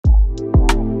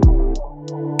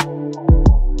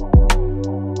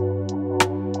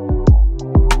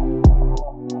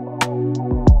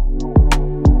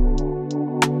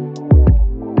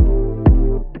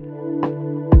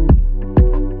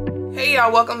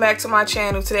y'all, welcome back to my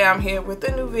channel. Today I'm here with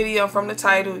a new video. From the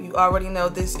title, you already know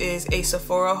this is a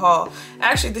Sephora haul.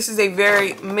 Actually, this is a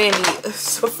very mini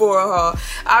Sephora haul.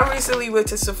 I recently went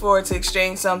to Sephora to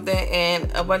exchange something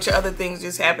and a bunch of other things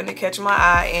just happened to catch my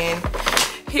eye,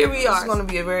 and here we are. It's going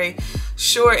to be a very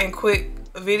short and quick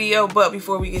video, but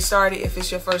before we get started, if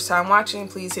it's your first time watching,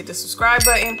 please hit the subscribe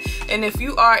button, and if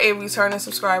you are a returning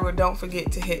subscriber, don't forget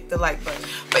to hit the like button.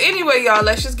 But anyway, y'all,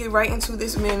 let's just get right into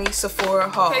this mini Sephora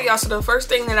haul. Okay, y'all, so the first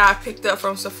thing that I picked up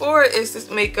from Sephora is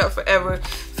this Makeup Forever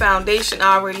foundation.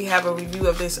 I already have a review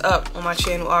of this up on my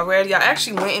channel already. I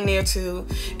actually went in there to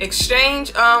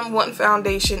exchange one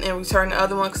foundation and return the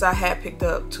other one because I had picked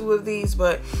up two of these,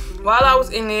 but while I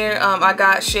was in there, I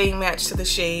got shade match to the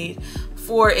shade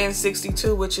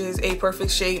 4N62, which is a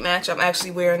perfect shade match. I'm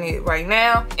actually wearing it right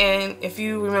now, and if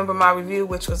you remember my review,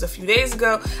 which was a few days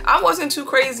ago, I wasn't too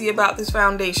crazy about this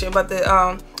foundation, but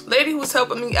the lady who was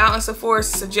helping me out in Sephora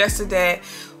suggested that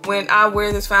when I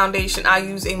wear this foundation, I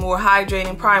use a more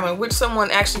hydrating primer, which someone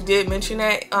actually did mention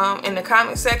that in the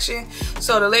comment section.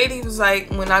 So the lady was like,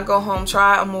 when I go home,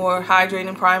 try a more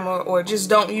hydrating primer, or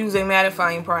just don't use a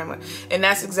mattifying primer. And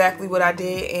that's exactly what I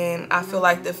did, and I feel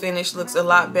like the finish looks a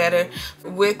lot better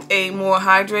with a more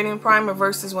hydrating primer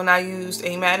versus when I used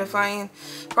a mattifying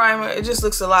primer. It just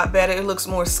looks a lot better. It looks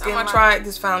more skin. I tried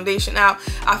this foundation out.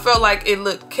 I felt like it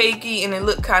looked cakey and it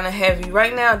looked kind of heavy.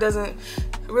 Right now, it doesn't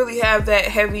really have that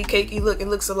heavy cakey look. It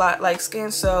looks a lot like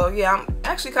skin. So yeah, I'm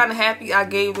actually kind of happy I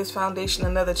gave this foundation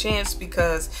another chance,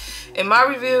 because in my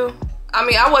review, I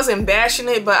mean, I wasn't bashing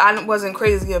it, but I wasn't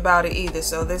crazy about it either.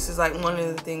 So this is like one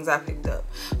of the things I picked up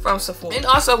from Sephora. And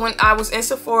also, when I was in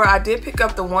Sephora, I did pick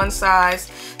up the one size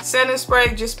setting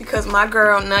spray, just because my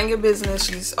girl, None Your Business,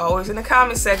 she's always in the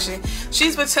comment section,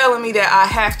 she's been telling me that I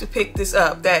have to pick this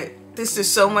up, that this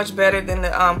is so much better than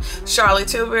the Charlotte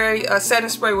Tilbury setting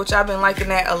spray, which I've been liking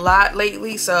that a lot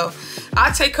lately. So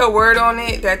I take her word on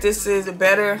it that this is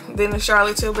better than the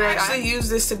Charlotte Tilbury. I actually use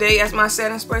this today as my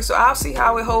setting spray, so I'll see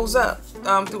how it holds up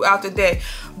throughout the day.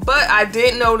 But I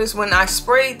did notice when I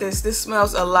sprayed this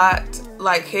smells a lot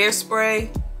like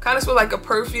hairspray. Kind of smells like a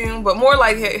perfume, but more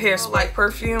like hairspray, like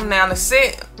perfume. Now the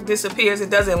scent disappears,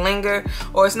 it doesn't linger,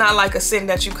 or it's not like a scent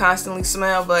that you constantly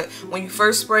smell, but when you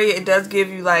first spray it, it does give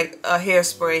you like a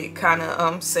hairspray kind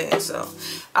of scent. So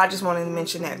I just wanted to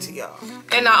mention that to y'all.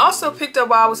 And I also picked up,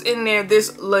 while I was in there,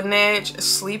 this Laneige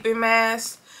sleeping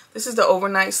mask. This is the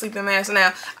overnight sleeping mask.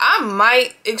 Now I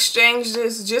might exchange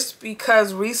this just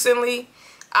because recently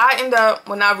I end up,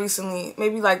 well, not recently,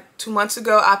 maybe like 2 months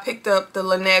ago, I picked up the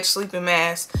Laneige sleeping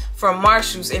mask from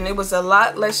Marshall's, and it was a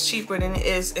lot less cheaper than it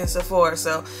is in Sephora.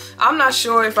 So I'm not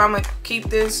sure if I'm gonna keep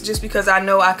this, just because I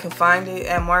know I can find it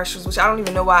at Marshall's, which I don't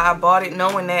even know why I bought it,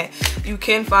 knowing that you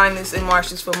can find this in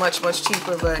Marshall's for much, much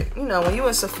cheaper. But you know, when you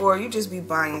in Sephora, you just be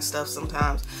buying stuff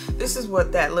sometimes. This is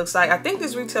what that looks like. I think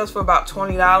this retails for about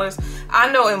 $20.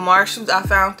 I know in Marshall's I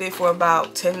found it for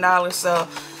about $10. So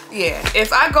yeah,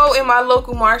 if I go in my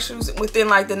local Marshalls within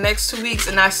like the next 2 weeks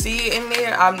and I see it in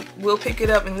there, I will pick it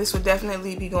up, and this will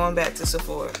definitely be going back to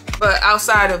Sephora. But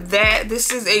outside of that,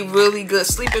 this is a really good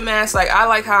sleeping mask. Like, I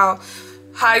like how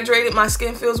hydrated my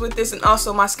skin feels with this, and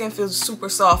also my skin feels super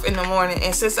soft in the morning.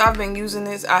 And since I've been using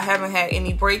this, I haven't had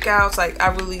any breakouts. Like, I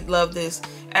really love this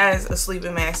as a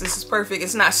sleeping mask. This is perfect.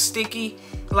 It's not sticky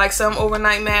like some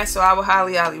overnight masks, so I would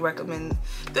highly recommend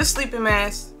this sleeping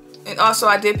mask. And also,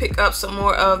 I did pick up some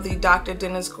more of the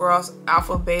Dr.Dennis Gross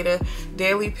Alpha Beta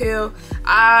Daily Pill.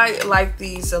 I like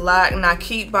these a lot, and I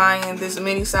keep buying this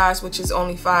mini size, which is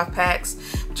only 5 packs,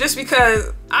 just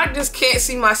because I just can't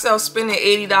see myself spending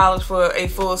 $80 for a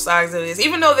full size of this.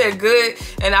 Even though they're good,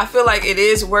 and I feel like it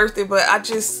is worth it, but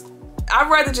I'd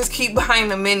rather just keep buying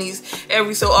the minis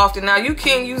every so often. Now, you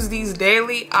can use these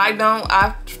daily. I don't.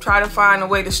 I try to find a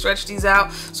way to stretch these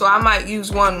out. So I might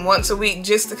use one once a week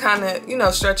just to kind of, you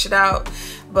know, stretch it out.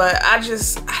 But I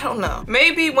don't know.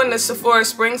 Maybe when the Sephora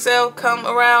spring sale come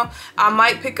around, I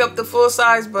might pick up the full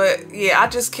size. But yeah, I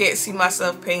just can't see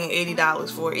myself paying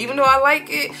 $80 for it. Even though I like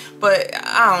it, but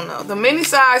I don't know. The mini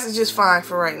size is just fine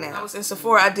for right now. I was in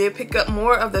Sephora. I did pick up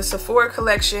more of the Sephora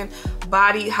collection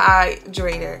body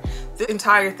hydrator. The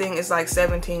entire thing is like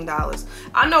 $17.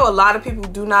 I know a lot of people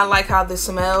do not like how this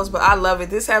smells, but I love it.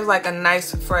 This has like a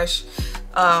nice fresh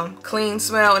clean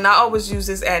smell, and I always use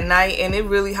this at night, and it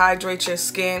really hydrates your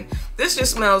skin. This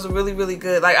just smells really, really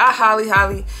good. Like, I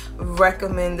highly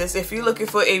recommend this if you're looking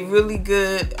for a really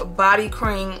good body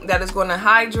cream that is going to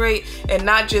hydrate and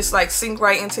not just like sink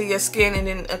right into your skin and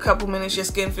in a couple minutes your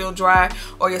skin feel dry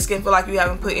or your skin feel like you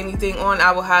haven't put anything on.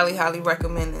 I will highly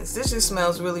recommend this. This just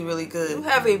smells really, really good. You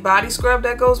have a body scrub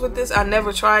that goes with this. I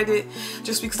never tried it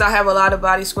just because I have a lot of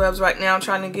body scrubs right now I'm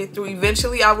trying to get through.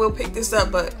 Eventually I will pick this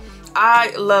up, but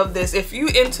I love this. If you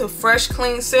into fresh,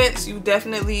 clean scents, you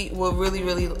definitely will really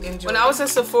enjoy. When I was in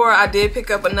Sephora, I did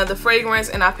pick up another fragrance,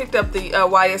 and I picked up the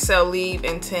Ysl Libre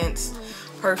Intense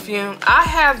perfume. I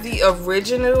have the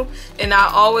original, and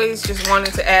I always just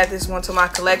wanted to add this one to my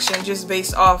collection just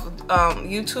based off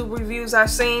YouTube reviews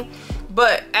I've seen.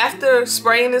 But after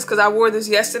spraying this, because I wore this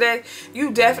yesterday,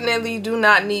 you definitely do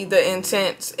not need the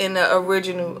Intense in the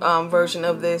original version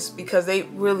of this, because they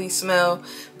really smell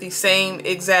the same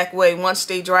exact way once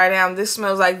they dry down. This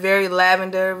smells like very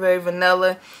lavender, very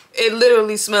vanilla. It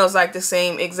literally smells like the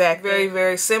same exact,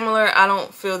 very similar. I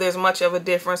don't feel there's much of a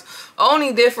difference.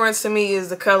 Only difference to me is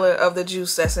the color of the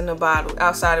juice that's in the bottle.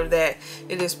 Outside of that,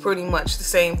 it is pretty much the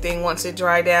same thing once it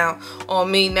dry down on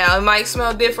me. Now, it might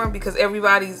smell different because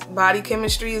everybody's body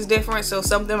chemistry is different, so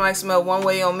something might smell one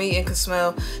way on me and could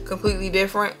smell completely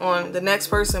different on the next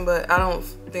person, but I don't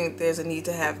think there's a need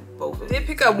to have both. I did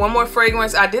pick up one more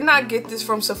fragrance. I did not get this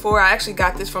from Sephora. I actually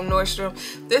got this from Nordstrom.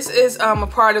 This is a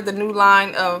part of the new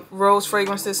line of rose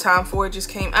fragrances Tom Ford just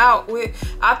came out with.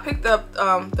 I picked up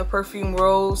the perfume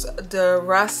Rose de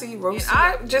Russie.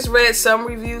 I just read some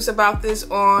reviews about this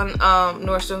on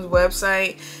Nordstrom's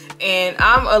website, and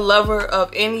I'm a lover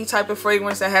of any type of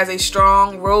fragrance that has a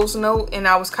strong rose note, and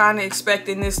I was kind of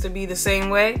expecting this to be the same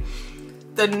way.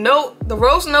 The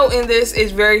rose note in this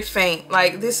is very faint.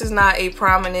 Like, this is not a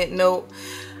prominent note.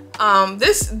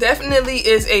 This definitely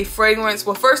is a fragrance.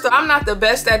 Well, first off, I'm not the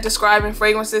best at describing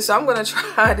fragrances, so I'm gonna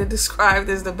try to describe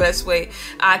this the best way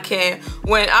I can.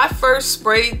 When I first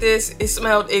sprayed this, it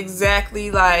smelled exactly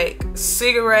like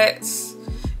cigarettes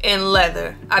and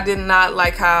leather. I did not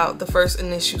like how the first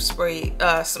initial spray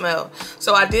smelled.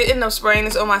 So I did end up spraying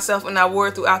this on myself, and I wore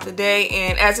it throughout the day,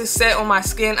 and as it set on my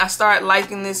skin, I started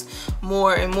liking this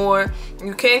more and more.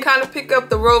 You can kind of pick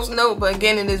up the rose note, but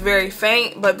again, it is very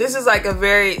faint. But this is like a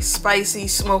very spicy,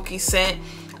 smoky scent.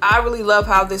 I really love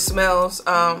how this smells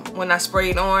when I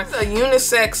spray it on. It's a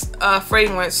unisex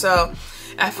fragrance, so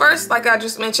at first, like I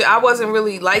just mentioned, I wasn't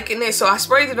really liking it, so I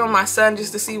sprayed it on my son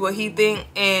just to see what he think,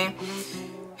 and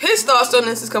his thoughts on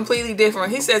this is completely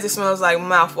different. He says it smells like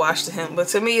mouthwash to him, but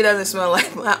to me it doesn't smell like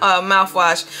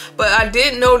mouthwash. But I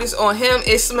did notice on him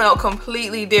it smelled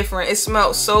completely different. It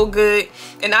smelled so good,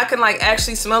 and I can like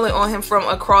actually smell it on him from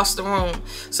across the room.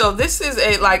 So this is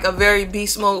a very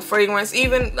beast mode fragrance.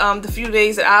 Even the few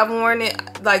days that I've worn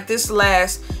it, like, this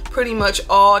lasts pretty much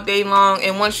all day long,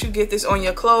 and once you get this on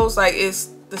your clothes, like,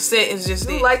 the scent is just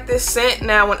there. I like this scent.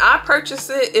 Now, when I purchased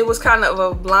it, it was kind of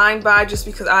a blind buy just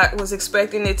because I was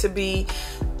expecting it to be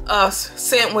a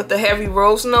scent with the heavy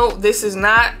rose note. This is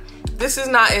not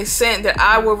a scent that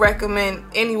I would recommend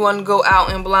anyone go out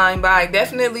and blind buy.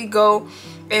 Definitely go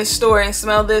in store and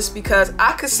smell this, because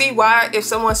I could see why if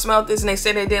someone smelled this and they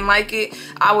said they didn't like it,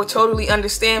 I would totally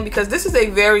understand, because this is a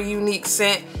very unique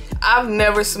scent. I've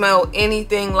never smelled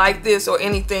anything like this or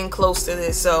anything close to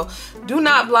this. So do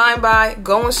not blind buy.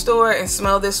 Go in store and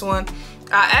smell this one.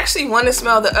 I actually want to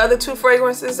smell the other two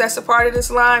fragrances that's a part of this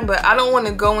line, but I don't want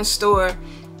to go in store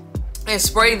and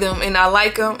spray them and I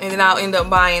like them and then I'll end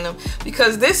up buying them,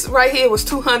 because this right here was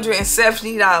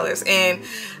 $270, and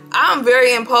I'm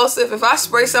very impulsive. If I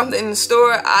spray something in the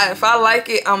store, if I like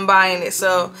it, I'm buying it.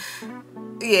 So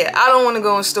yeah, I don't want to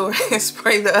go in store and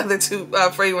spray the other two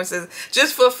fragrances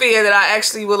just for fear that I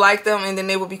actually would like them and then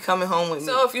they will be coming home with me.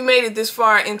 So if you made it this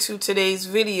far into today's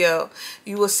video,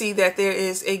 you will see that there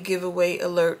is a giveaway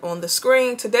alert on the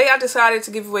screen. Today I decided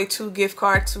to give away 2 gift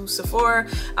cards to Sephora.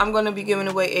 I'm going to be giving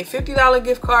away a $50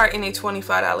 gift card and a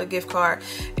 $25 gift card.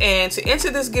 And to enter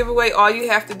this giveaway, all you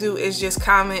have to do is just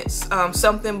comment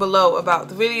something below about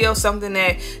the video, something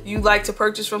that you'd like to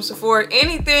purchase from Sephora.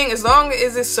 Anything, as long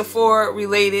as it's Sephora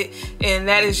related, and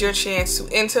that is your chance to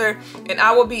enter. And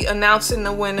I will be announcing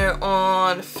the winner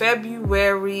on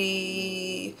February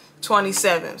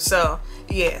 27th. So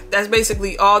yeah, that's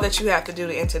basically all that you have to do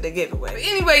to enter the giveaway. But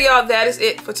anyway, y'all, that is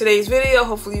it for today's video.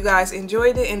 Hopefully you guys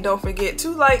enjoyed it, and don't forget to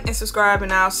like and subscribe,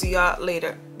 and I'll see y'all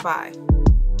later. Bye.